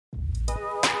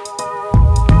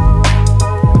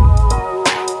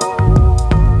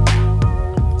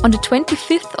On the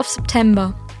 25th of September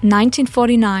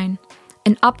 1949,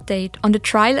 an update on the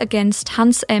trial against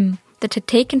Hans M. that had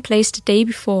taken place the day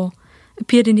before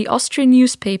appeared in the Austrian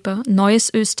newspaper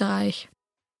Neues Österreich.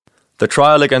 The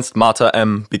trial against Martha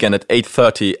M. began at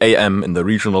 8:30 a.m. in the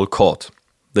regional court.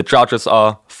 The charges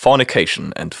are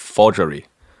fornication and forgery.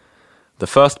 The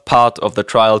first part of the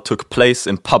trial took place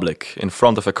in public in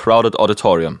front of a crowded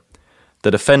auditorium. The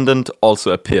defendant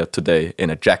also appeared today in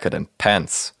a jacket and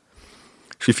pants.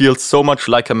 She feels so much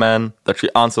like a man that she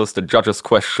answers the judge's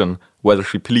question whether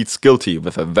she pleads guilty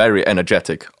with a very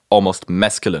energetic, almost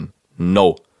masculine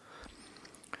no.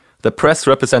 The press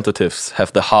representatives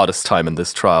have the hardest time in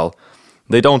this trial.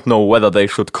 They don't know whether they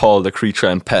should call the creature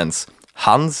in pants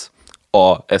Hans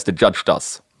or, as the judge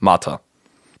does, Martha.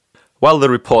 While the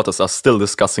reporters are still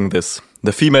discussing this,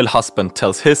 the female husband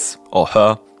tells his or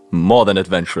her more than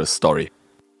adventurous story.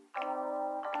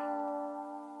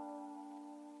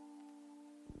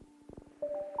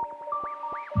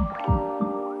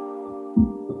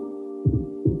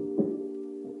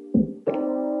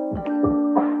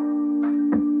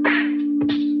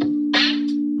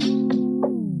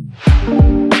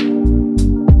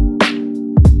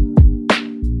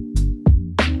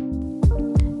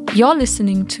 You're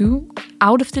listening to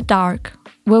Out of the Dark,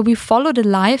 where we follow the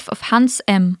life of Hans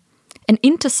M., an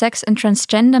intersex and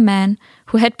transgender man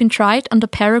who had been tried under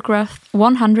paragraph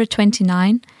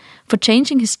 129 for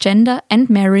changing his gender and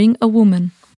marrying a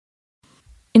woman.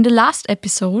 In the last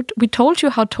episode, we told you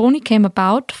how Toni came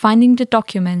about finding the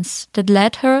documents that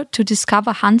led her to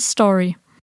discover Hans' story.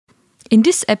 In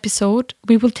this episode,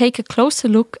 we will take a closer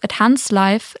look at Hans'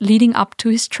 life leading up to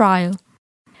his trial.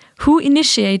 Who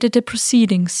initiated the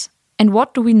proceedings, and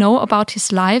what do we know about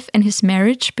his life and his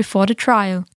marriage before the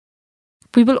trial?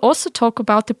 We will also talk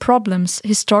about the problems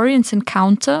historians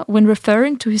encounter when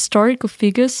referring to historical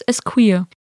figures as queer.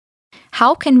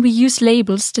 How can we use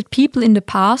labels that people in the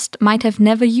past might have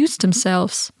never used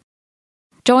themselves?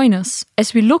 Join us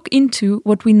as we look into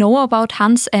what we know about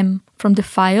Hans M. from the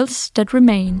files that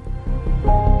remain.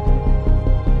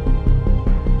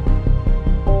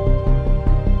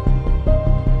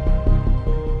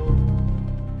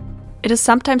 It is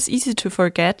sometimes easy to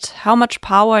forget how much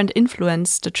power and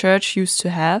influence the Church used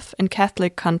to have in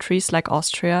Catholic countries like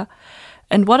Austria,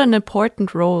 and what an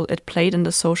important role it played in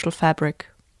the social fabric.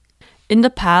 In the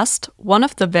past, one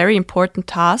of the very important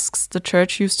tasks the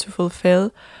Church used to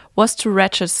fulfill was to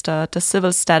register the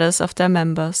civil status of their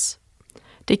members.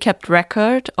 They kept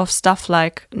record of stuff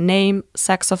like name,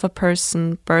 sex of a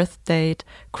person, birth date,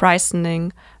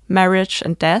 christening, marriage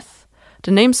and death, the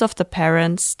names of the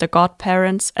parents, the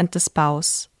godparents, and the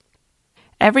spouse.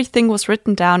 Everything was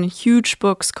written down in huge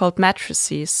books called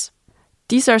matrices.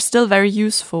 These are still very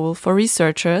useful for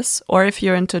researchers or if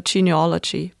you're into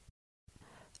genealogy.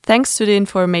 Thanks to the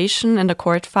information in the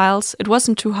court files, it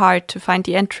wasn't too hard to find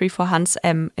the entry for Hans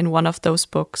M. in one of those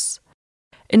books.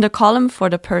 In the column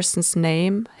for the person's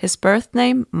name, his birth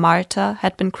name, Martha,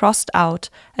 had been crossed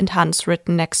out and Hans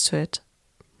written next to it.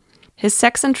 His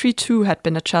sex entry too had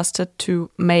been adjusted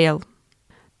to male.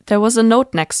 There was a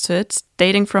note next to it,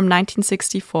 dating from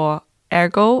 1964,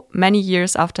 ergo many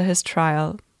years after his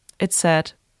trial. It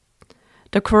said,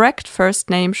 "The correct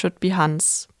first name should be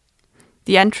Hans.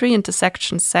 The entry into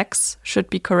section sex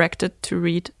should be corrected to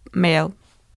read male."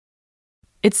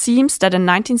 It seems that in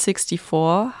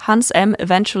 1964, Hans M.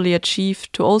 eventually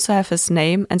achieved to also have his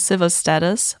name and civil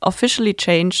status officially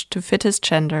changed to fit his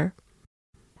gender.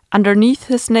 Underneath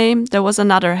his name, there was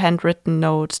another handwritten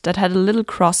note that had a little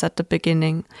cross at the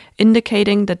beginning,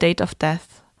 indicating the date of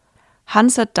death.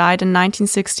 Hans had died in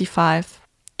 1965,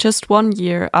 just 1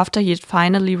 year after he had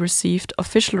finally received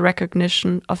official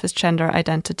recognition of his gender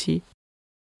identity.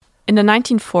 In the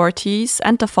 1940s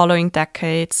and the following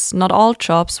decades, not all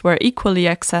jobs were equally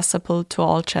accessible to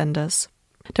all genders.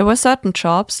 There were certain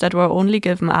jobs that were only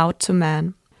given out to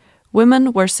men.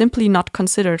 Women were simply not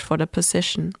considered for the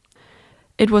position.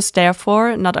 It was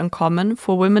therefore not uncommon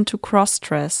for women to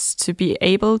cross-dress to be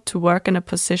able to work in a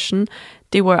position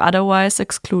they were otherwise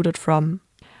excluded from.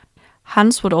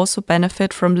 Hans would also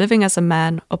benefit from living as a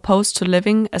man opposed to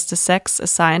living as the sex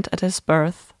assigned at his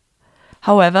birth.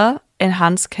 However, in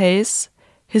Hans' case,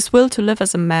 his will to live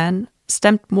as a man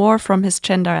stemmed more from his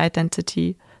gender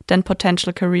identity than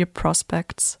potential career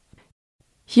prospects.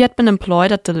 He had been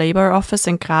employed at the labor office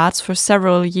in Graz for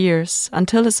several years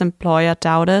until his employer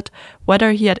doubted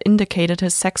whether he had indicated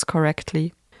his sex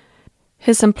correctly.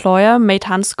 His employer made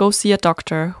Hans go see a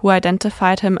doctor who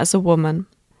identified him as a woman.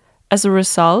 As a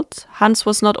result, Hans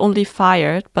was not only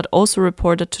fired but also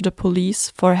reported to the police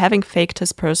for having faked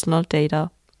his personal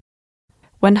data.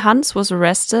 When Hans was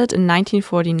arrested in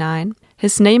 1949,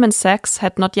 his name and sex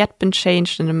had not yet been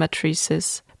changed in the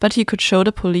matrices, but he could show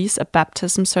the police a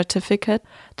baptism certificate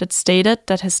that stated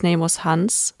that his name was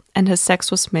Hans and his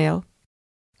sex was male.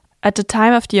 At the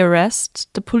time of the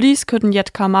arrest, the police couldn't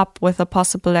yet come up with a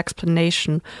possible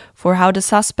explanation for how the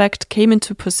suspect came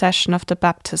into possession of the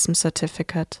baptism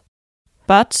certificate.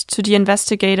 But to the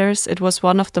investigators, it was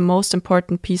one of the most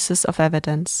important pieces of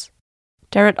evidence.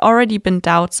 There had already been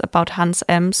doubts about Hans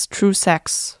M's true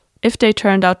sex. If they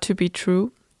turned out to be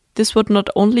true, this would not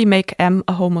only make M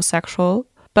a homosexual,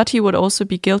 but he would also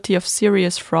be guilty of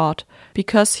serious fraud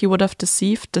because he would have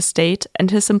deceived the state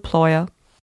and his employer.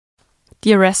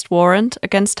 The arrest warrant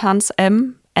against Hans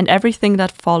M and everything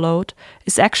that followed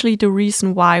is actually the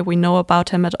reason why we know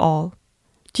about him at all.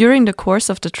 During the course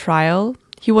of the trial,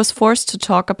 he was forced to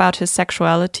talk about his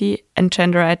sexuality and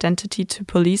gender identity to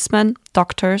policemen,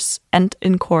 doctors, and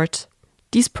in court.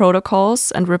 These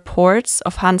protocols and reports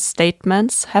of Hans'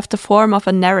 statements have the form of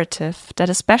a narrative that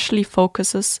especially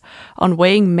focuses on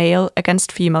weighing male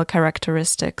against female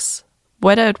characteristics.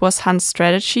 Whether it was Hans'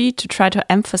 strategy to try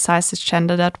to emphasize his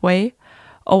gender that way,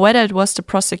 or whether it was the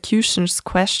prosecution's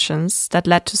questions that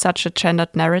led to such a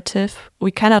gendered narrative,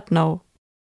 we cannot know.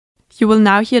 You will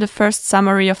now hear the first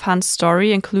summary of Hans'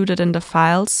 story included in the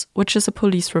files, which is a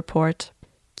police report.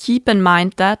 Keep in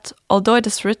mind that, although it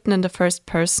is written in the first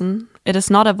person, it is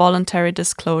not a voluntary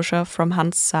disclosure from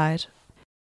Hans' side.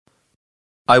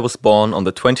 I was born on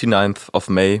the 29th of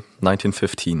May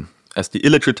 1915 as the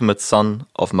illegitimate son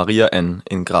of Maria N.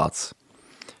 in Graz.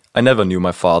 I never knew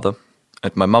my father,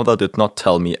 and my mother did not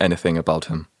tell me anything about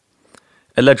him.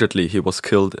 Allegedly, he was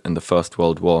killed in the First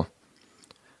World War.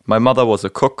 My mother was a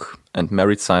cook and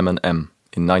married Simon M.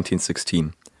 in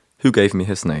 1916, who gave me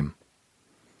his name.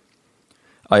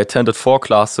 I attended 4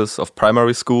 classes of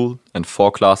primary school and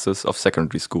 4 classes of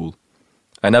secondary school.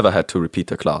 I never had to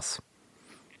repeat a class.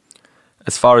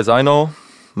 As far as I know,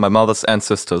 my mother's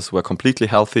ancestors were completely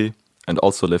healthy and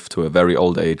also lived to a very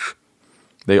old age.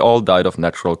 They all died of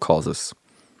natural causes.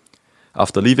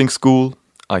 After leaving school,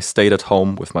 I stayed at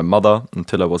home with my mother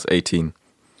until I was 18.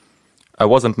 I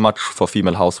wasn't much for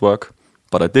female housework,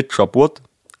 but I did chop wood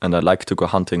and I liked to go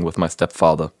hunting with my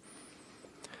stepfather.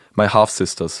 My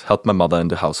half-sisters helped my mother in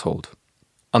the household.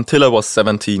 Until I was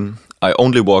 17, I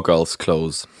only wore girls'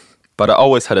 clothes, but I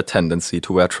always had a tendency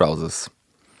to wear trousers.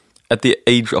 At the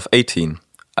age of 18,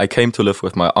 I came to live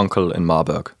with my uncle in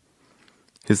Marburg.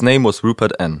 His name was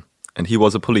Rupert N., and he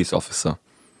was a police officer.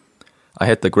 I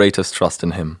had the greatest trust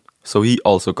in him, so he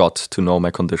also got to know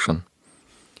my condition.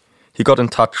 He got in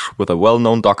touch with a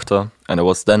well-known doctor, and I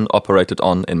was then operated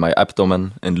on in my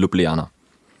abdomen in Ljubljana.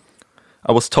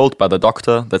 I was told by the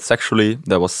doctor that sexually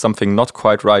there was something not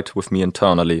quite right with me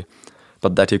internally,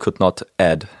 but that he could not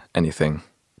add anything.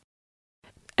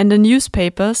 In the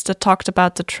newspapers that talked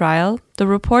about the trial, the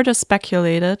reporters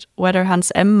speculated whether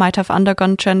Hans M. might have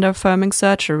undergone gender-affirming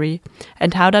surgery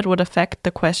and how that would affect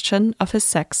the question of his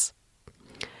sex.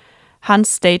 Hans'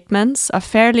 statements are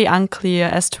fairly unclear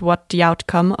as to what the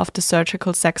outcome of the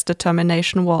surgical sex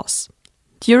determination was.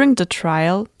 During the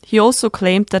trial, he also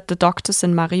claimed that the doctors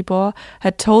in Maribor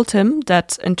had told him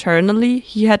that internally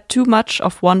he had too much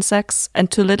of one sex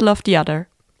and too little of the other.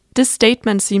 This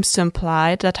statement seems to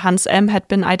imply that Hans M. had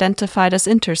been identified as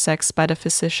intersex by the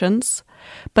physicians,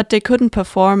 but they couldn't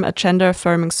perform a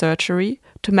gender-affirming surgery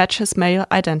to match his male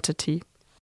identity.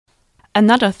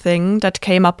 Another thing that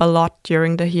came up a lot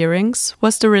during the hearings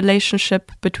was the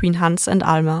relationship between Hans and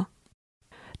Alma.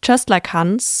 Just like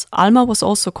Hans, Alma was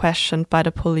also questioned by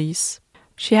the police.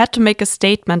 She had to make a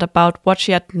statement about what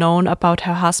she had known about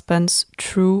her husband's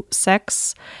true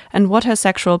sex and what her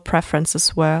sexual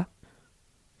preferences were.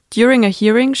 During a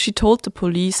hearing, she told the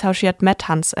police how she had met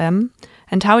Hans M.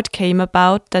 and how it came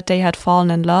about that they had fallen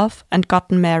in love and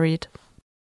gotten married.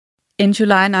 In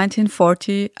July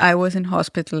 1940, I was in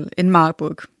hospital in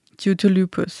Marburg due to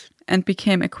lupus and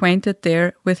became acquainted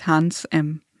there with Hans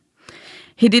M.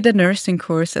 He did a nursing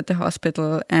course at the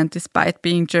hospital and, despite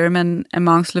being German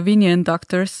among Slovenian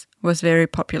doctors, was very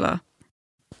popular.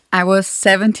 I was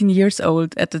 17 years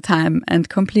old at the time and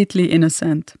completely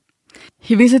innocent.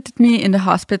 He visited me in the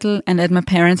hospital and at my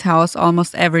parents' house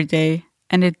almost every day,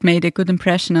 and it made a good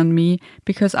impression on me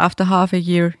because after half a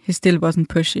year he still wasn't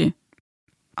pushy.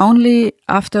 Only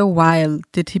after a while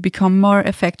did he become more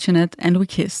affectionate and we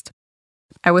kissed.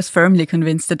 I was firmly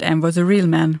convinced that M was a real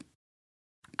man.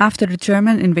 After the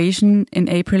German invasion in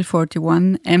April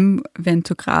 41, M went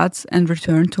to Graz and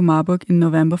returned to Marburg in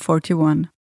November 41.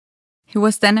 He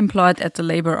was then employed at the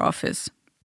labor office.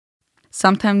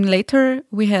 Sometime later,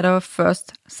 we had our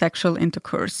first sexual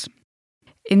intercourse.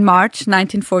 In March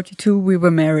 1942, we were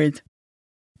married.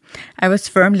 I was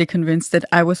firmly convinced that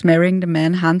I was marrying the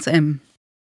man Hans M.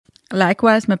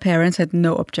 Likewise, my parents had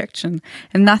no objection,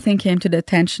 and nothing came to the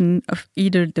attention of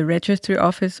either the registry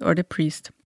office or the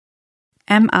priest.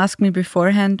 M asked me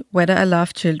beforehand whether I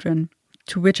loved children,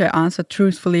 to which I answered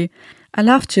truthfully, I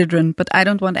love children, but I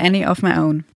don't want any of my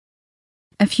own.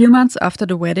 A few months after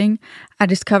the wedding, I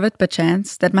discovered by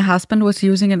chance that my husband was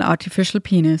using an artificial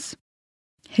penis.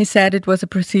 He said it was a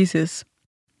prosthesis.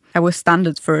 I was stunned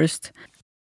at first.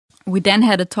 We then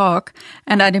had a talk,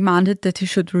 and I demanded that he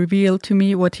should reveal to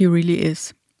me what he really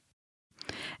is.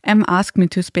 M asked me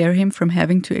to spare him from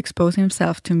having to expose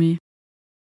himself to me.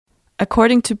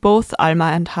 According to both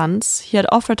Alma and Hans, he had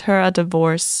offered her a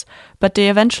divorce, but they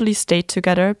eventually stayed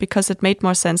together because it made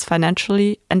more sense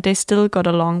financially and they still got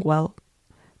along well.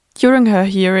 During her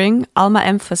hearing, Alma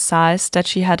emphasized that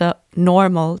she had a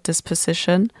normal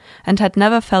disposition and had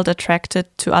never felt attracted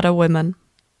to other women.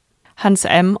 Hans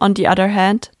M., on the other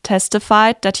hand,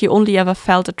 testified that he only ever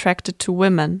felt attracted to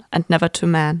women and never to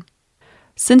men.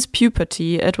 Since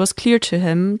puberty, it was clear to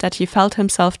him that he felt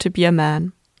himself to be a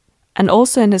man. And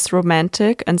also in his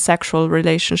romantic and sexual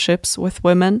relationships with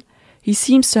women, he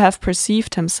seems to have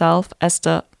perceived himself as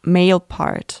the male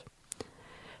part.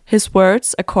 His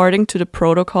words, according to the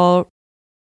protocol,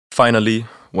 Finally,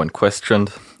 when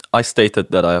questioned, I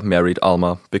stated that I married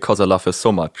Alma because I love her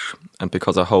so much and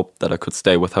because I hoped that I could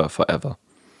stay with her forever.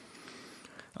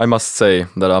 I must say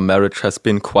that our marriage has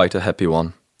been quite a happy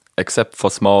one, except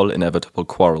for small inevitable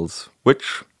quarrels,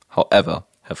 which, however,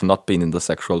 have not been in the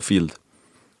sexual field.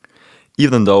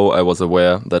 Even though I was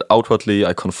aware that outwardly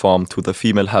I conform to the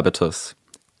female habitus,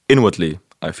 inwardly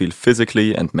I feel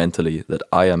physically and mentally that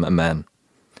I am a man.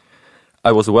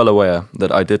 I was well aware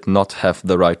that I did not have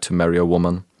the right to marry a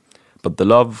woman, but the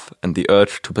love and the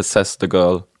urge to possess the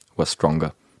girl were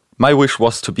stronger. My wish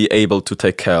was to be able to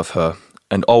take care of her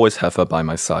and always have her by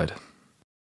my side.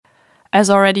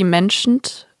 As already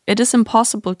mentioned, it is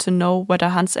impossible to know whether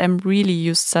Hans M. really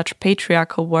used such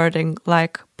patriarchal wording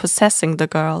like possessing the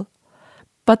girl.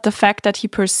 But the fact that he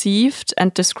perceived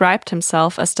and described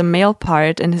himself as the male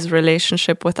part in his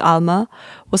relationship with Alma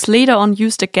was later on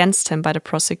used against him by the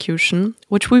prosecution,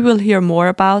 which we will hear more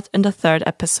about in the third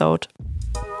episode.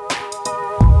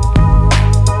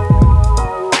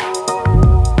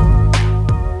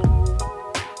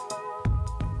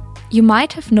 You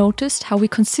might have noticed how we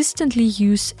consistently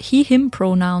use he-him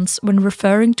pronouns when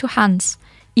referring to Hans,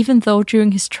 even though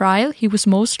during his trial he was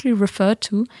mostly referred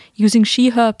to using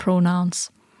she-her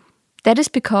pronouns. That is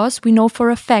because we know for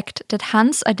a fact that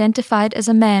Hans identified as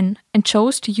a man and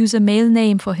chose to use a male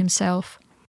name for himself.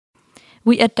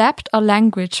 We adapt our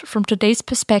language from today's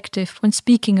perspective when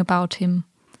speaking about him.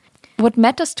 What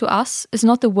matters to us is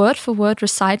not the word-for-word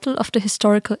recital of the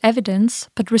historical evidence,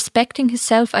 but respecting his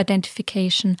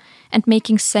self-identification and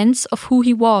making sense of who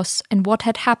he was and what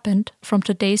had happened from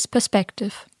today's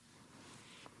perspective.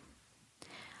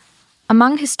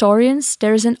 Among historians,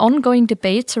 there is an ongoing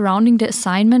debate surrounding the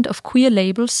assignment of queer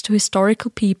labels to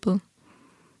historical people.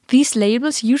 These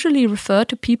labels usually refer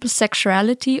to people's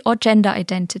sexuality or gender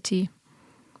identity.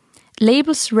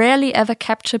 Labels rarely ever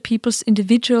capture people's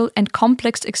individual and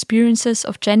complex experiences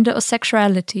of gender or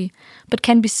sexuality, but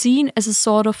can be seen as a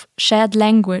sort of shared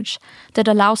language that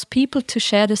allows people to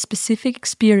share their specific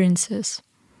experiences.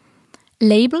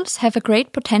 Labels have a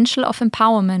great potential of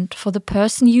empowerment for the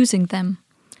person using them.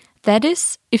 That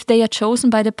is, if they are chosen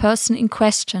by the person in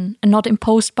question and not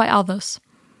imposed by others.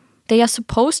 They are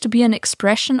supposed to be an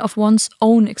expression of one's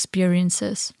own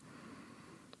experiences.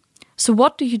 So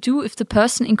what do you do if the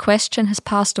person in question has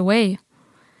passed away?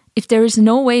 If there is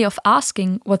no way of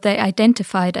asking what they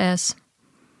identified as?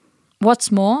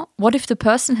 What's more, what if the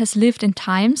person has lived in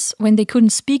times when they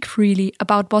couldn't speak freely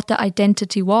about what their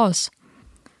identity was?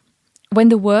 When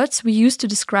the words we use to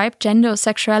describe gender or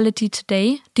sexuality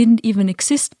today didn't even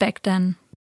exist back then.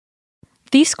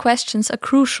 These questions are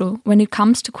crucial when it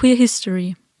comes to queer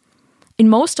history. In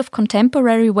most of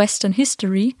contemporary Western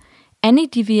history, any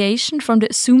deviation from the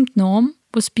assumed norm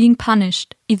was being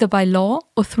punished, either by law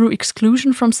or through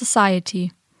exclusion from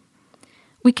society.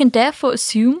 We can therefore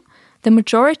assume the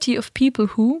majority of people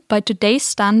who, by today's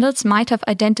standards, might have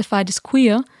identified as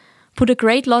queer, put a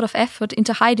great lot of effort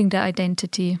into hiding their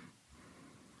identity.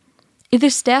 It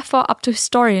is therefore up to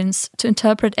historians to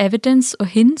interpret evidence or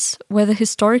hints whether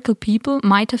historical people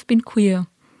might have been queer,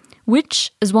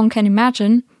 which, as one can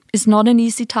imagine, is not an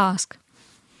easy task.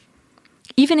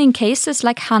 Even in cases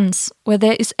like Hans, where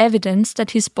there is evidence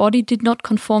that his body did not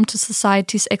conform to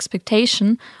society's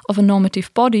expectation of a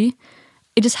normative body,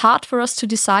 it is hard for us to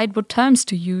decide what terms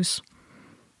to use.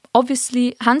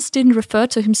 Obviously, Hans didn't refer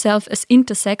to himself as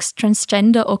intersex,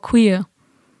 transgender or queer.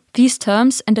 These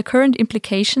terms and the current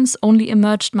implications only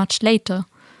emerged much later.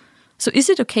 So is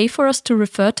it okay for us to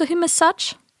refer to him as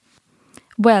such?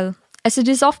 Well, as it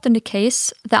is often the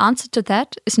case, the answer to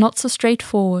that is not so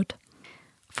straightforward.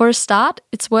 For a start,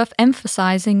 it's worth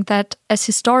emphasizing that, as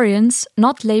historians,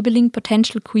 not labeling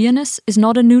potential queerness is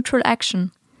not a neutral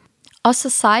action. Our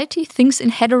society thinks in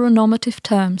heteronormative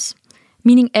terms,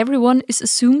 meaning everyone is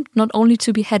assumed not only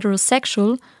to be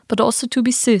heterosexual, but also to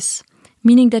be cis,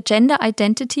 meaning their gender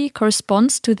identity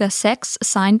corresponds to their sex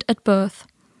assigned at birth.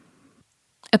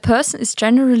 A person is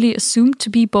generally assumed to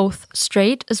be both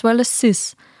straight as well as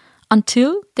cis,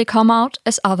 until they come out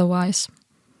as otherwise.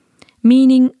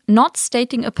 Meaning, not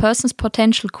stating a person's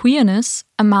potential queerness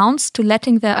amounts to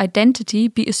letting their identity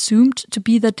be assumed to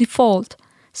be the default,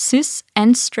 cis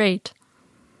and straight.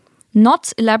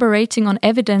 Not elaborating on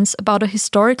evidence about a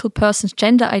historical person's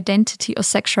gender identity or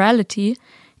sexuality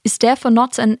is therefore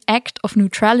not an act of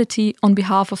neutrality on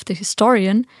behalf of the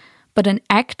historian, but an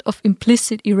act of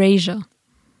implicit erasure.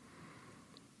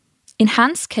 In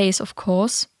Hans' case, of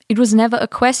course, it was never a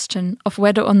question of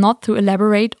whether or not to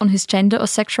elaborate on his gender or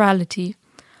sexuality.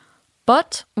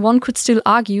 But one could still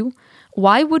argue,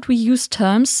 why would we use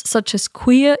terms such as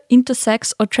queer,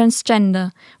 intersex or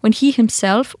transgender when he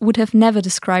himself would have never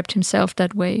described himself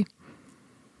that way?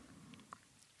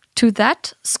 To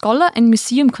that, scholar and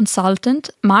museum consultant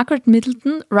Margaret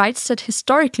Middleton writes that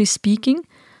historically speaking,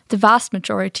 the vast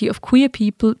majority of queer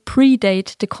people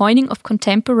predate the coining of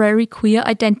contemporary queer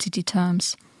identity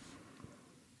terms.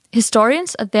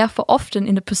 Historians are therefore often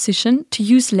in a position to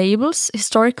use labels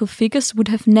historical figures would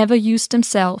have never used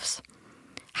themselves.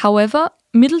 However,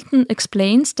 Middleton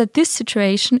explains that this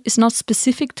situation is not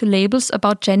specific to labels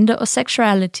about gender or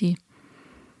sexuality.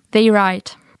 They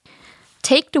write,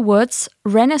 "Take the words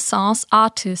Renaissance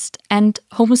artist and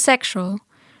homosexual,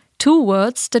 two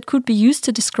words that could be used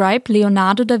to describe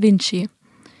Leonardo da Vinci.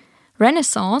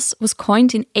 Renaissance was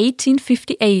coined in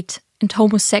 1858 and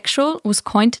homosexual was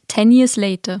coined 10 years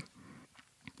later.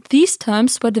 These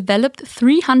terms were developed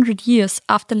 300 years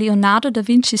after Leonardo da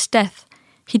Vinci's death.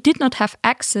 He did not have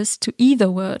access to either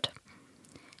word.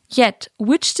 Yet,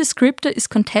 which descriptor is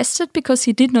contested because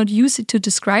he did not use it to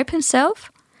describe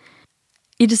himself?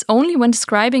 It is only when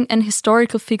describing an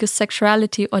historical figure's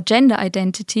sexuality or gender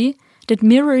identity that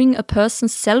mirroring a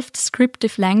person's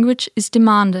self-descriptive language is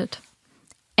demanded."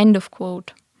 End of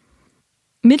quote.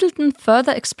 Middleton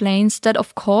further explains that,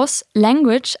 of course,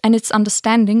 language and its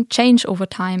understanding change over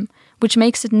time, which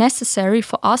makes it necessary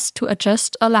for us to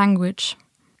adjust our language.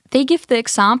 They give the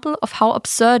example of how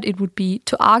absurd it would be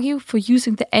to argue for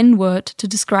using the N-word to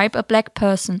describe a black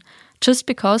person, just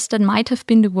because that might have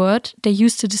been the word they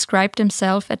used to describe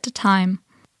themselves at the time.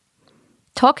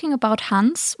 Talking about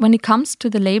Hans, when it comes to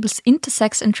the labels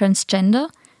intersex and transgender,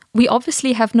 we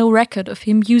obviously have no record of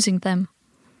him using them.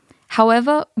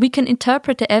 However, we can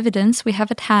interpret the evidence we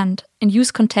have at hand and use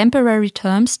contemporary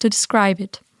terms to describe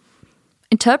it.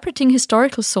 Interpreting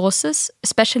historical sources,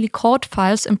 especially court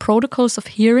files and protocols of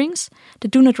hearings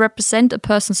that do not represent a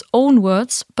person's own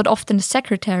words, but often the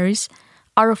secretary's,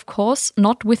 are of course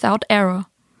not without error.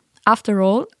 After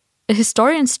all, a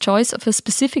historian's choice of a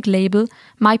specific label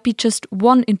might be just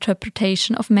one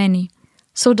interpretation of many.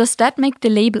 So does that make the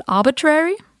label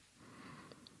arbitrary?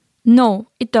 No,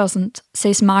 it doesn't,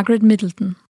 says Margaret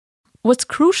Middleton. What's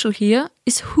crucial here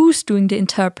is who's doing the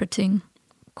interpreting.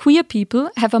 Queer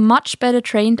people have a much better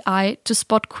trained eye to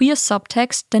spot queer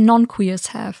subtext than non-queers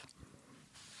have.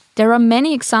 There are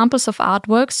many examples of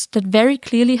artworks that very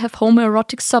clearly have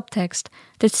homoerotic subtext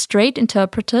that straight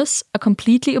interpreters are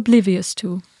completely oblivious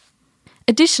to.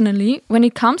 Additionally, when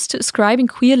it comes to ascribing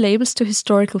queer labels to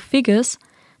historical figures,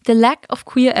 the lack of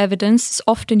queer evidence is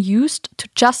often used to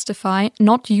justify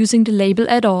not using the label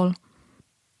at all.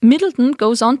 Middleton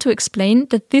goes on to explain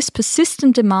that this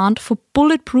persistent demand for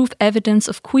bulletproof evidence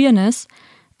of queerness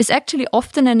is actually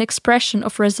often an expression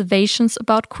of reservations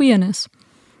about queerness.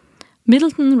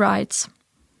 Middleton writes,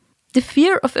 "The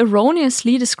fear of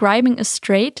erroneously describing a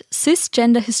straight,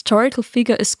 cisgender historical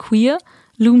figure as queer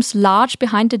looms large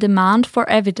behind the demand for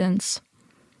evidence.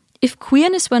 If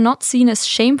queerness were not seen as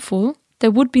shameful,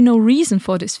 there would be no reason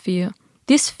for this fear.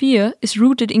 This fear is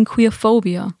rooted in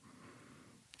queerphobia.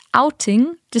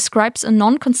 Outing describes a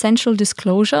non-consensual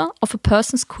disclosure of a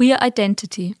person's queer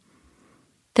identity.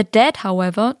 The dead,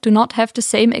 however, do not have the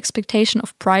same expectation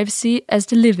of privacy as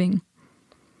the living."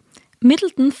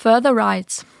 Middleton further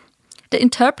writes, "The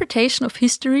interpretation of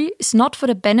history is not for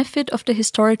the benefit of the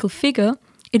historical figure,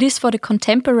 it is for the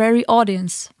contemporary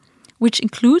audience, which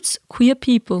includes queer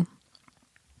people.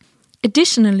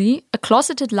 Additionally, a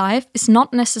closeted life is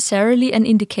not necessarily an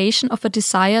indication of a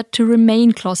desire to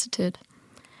remain closeted.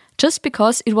 Just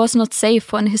because it was not safe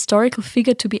for an historical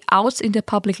figure to be out in their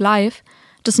public life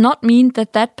does not mean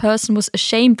that that person was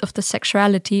ashamed of their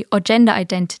sexuality or gender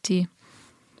identity.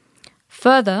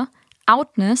 Further,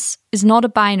 outness is not a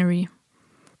binary.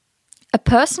 A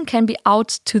person can be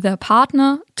out to their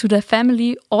partner, to their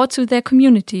family, or to their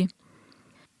community.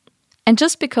 And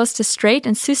just because the straight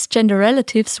and cisgender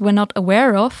relatives were not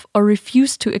aware of or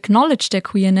refused to acknowledge their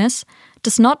queerness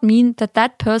does not mean that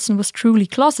that person was truly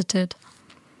closeted.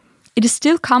 It is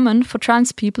still common for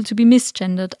trans people to be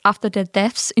misgendered after their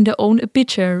deaths in their own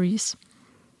obituaries.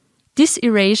 This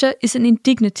erasure is an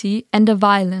indignity and a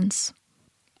violence.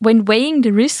 When weighing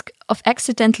the risk of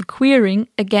accidental queering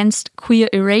against queer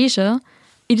erasure,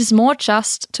 it is more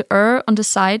just to err on the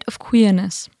side of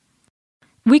queerness.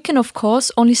 We can of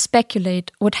course only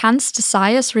speculate what Hans'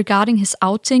 desires regarding his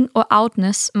outing or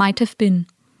outness might have been.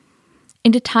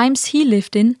 In the times he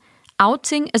lived in,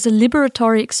 outing as a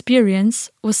liberatory experience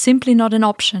was simply not an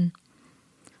option.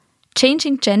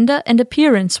 Changing gender and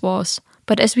appearance was,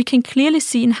 but as we can clearly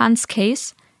see in Hans'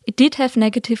 case, it did have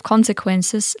negative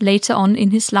consequences later on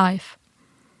in his life.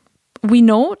 We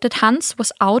know that Hans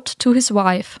was out to his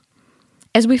wife.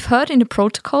 As we've heard in the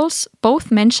protocols,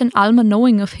 both mention Alma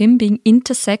knowing of him being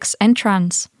intersex and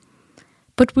trans.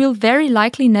 But we'll very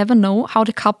likely never know how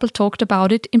the couple talked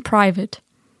about it in private.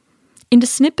 In the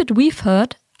snippet we've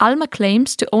heard, Alma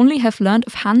claims to only have learned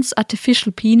of Hans'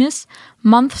 artificial penis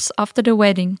months after the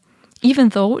wedding, even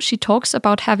though she talks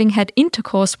about having had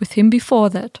intercourse with him before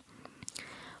that.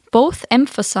 Both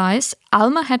emphasize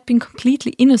Alma had been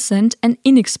completely innocent and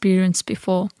inexperienced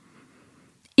before.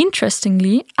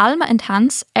 Interestingly, Alma and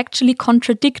Hans actually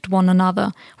contradict one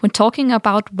another when talking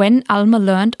about when Alma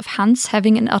learned of Hans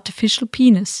having an artificial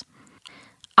penis.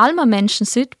 Alma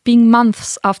mentions it being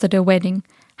months after their wedding.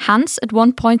 Hans at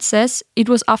one point says it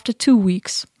was after 2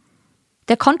 weeks.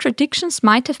 Their contradictions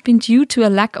might have been due to a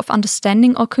lack of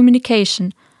understanding or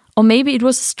communication, or maybe it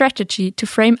was a strategy to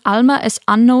frame Alma as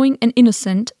unknowing and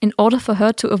innocent in order for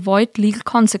her to avoid legal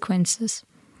consequences.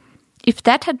 If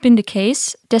that had been the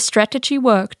case, their strategy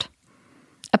worked.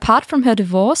 Apart from her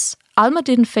divorce, Alma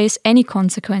didn't face any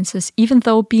consequences, even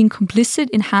though being complicit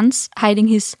in Hans hiding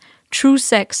his true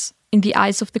sex in the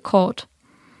eyes of the court.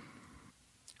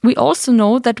 We also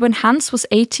know that when Hans was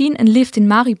 18 and lived in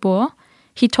Maribor,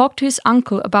 he talked to his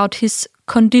uncle about his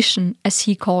condition, as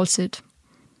he calls it.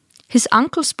 His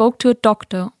uncle spoke to a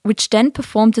doctor, which then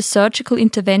performed a surgical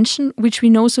intervention which we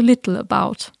know so little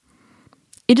about.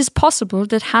 It is possible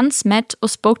that Hans met or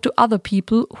spoke to other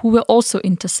people who were also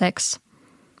intersex.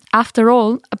 After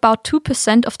all, about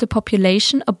 2% of the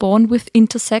population are born with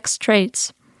intersex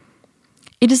traits.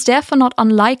 It is therefore not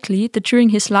unlikely that during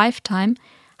his lifetime,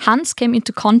 Hans came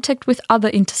into contact with other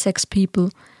intersex people,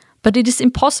 but it is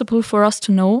impossible for us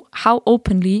to know how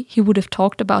openly he would have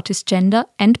talked about his gender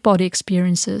and body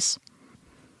experiences.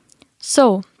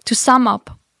 So, to sum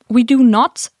up, we do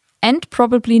not and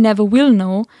probably never will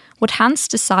know what Hans'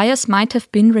 desires might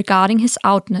have been regarding his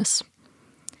outness.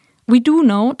 We do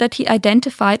know that he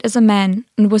identified as a man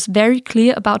and was very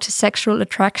clear about his sexual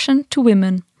attraction to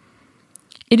women.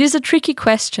 It is a tricky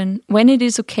question when it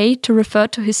is okay to refer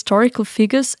to historical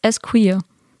figures as queer.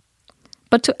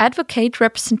 But to advocate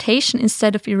representation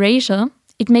instead of erasure,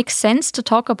 it makes sense to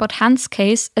talk about Hans'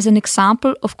 case as an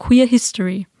example of queer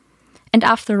history. And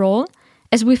after all,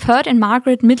 as we've heard in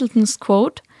Margaret Middleton's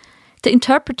quote, the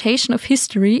interpretation of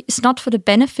history is not for the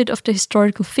benefit of the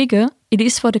historical figure, it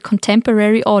is for the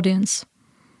contemporary audience.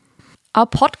 Our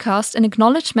podcast and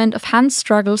acknowledgement of Hans'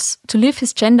 struggles to live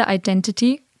his gender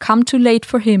identity come too late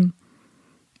for him.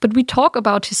 But we talk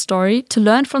about his story to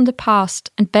learn from the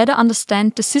past and better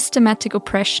understand the systematic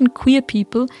oppression queer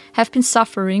people have been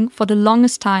suffering for the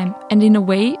longest time and in a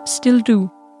way still do.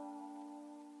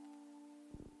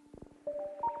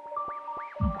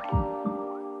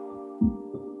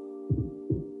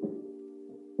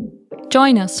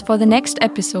 Join us for the next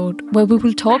episode where we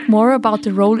will talk more about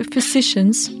the role of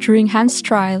physicians during Hans'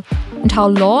 trial and how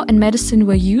law and medicine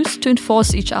were used to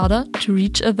enforce each other to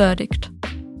reach a verdict.